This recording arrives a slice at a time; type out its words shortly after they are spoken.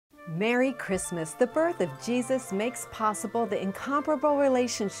Merry Christmas! The birth of Jesus makes possible the incomparable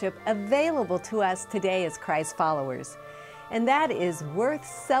relationship available to us today as Christ followers. And that is worth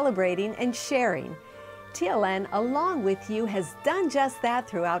celebrating and sharing. TLN, along with you, has done just that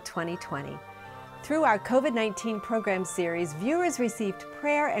throughout 2020. Through our COVID-19 program series, viewers received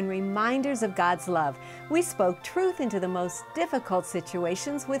prayer and reminders of God's love. We spoke truth into the most difficult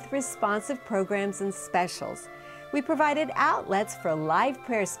situations with responsive programs and specials. We provided outlets for live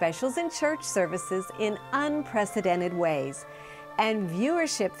prayer specials and church services in unprecedented ways. And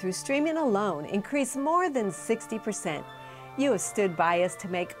viewership through streaming alone increased more than 60%. You have stood by us to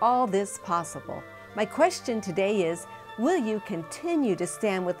make all this possible. My question today is, will you continue to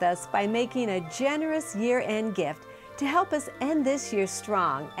stand with us by making a generous year-end gift to help us end this year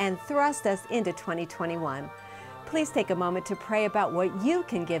strong and thrust us into 2021? Please take a moment to pray about what you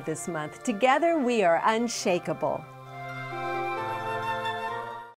can give this month. Together we are unshakable.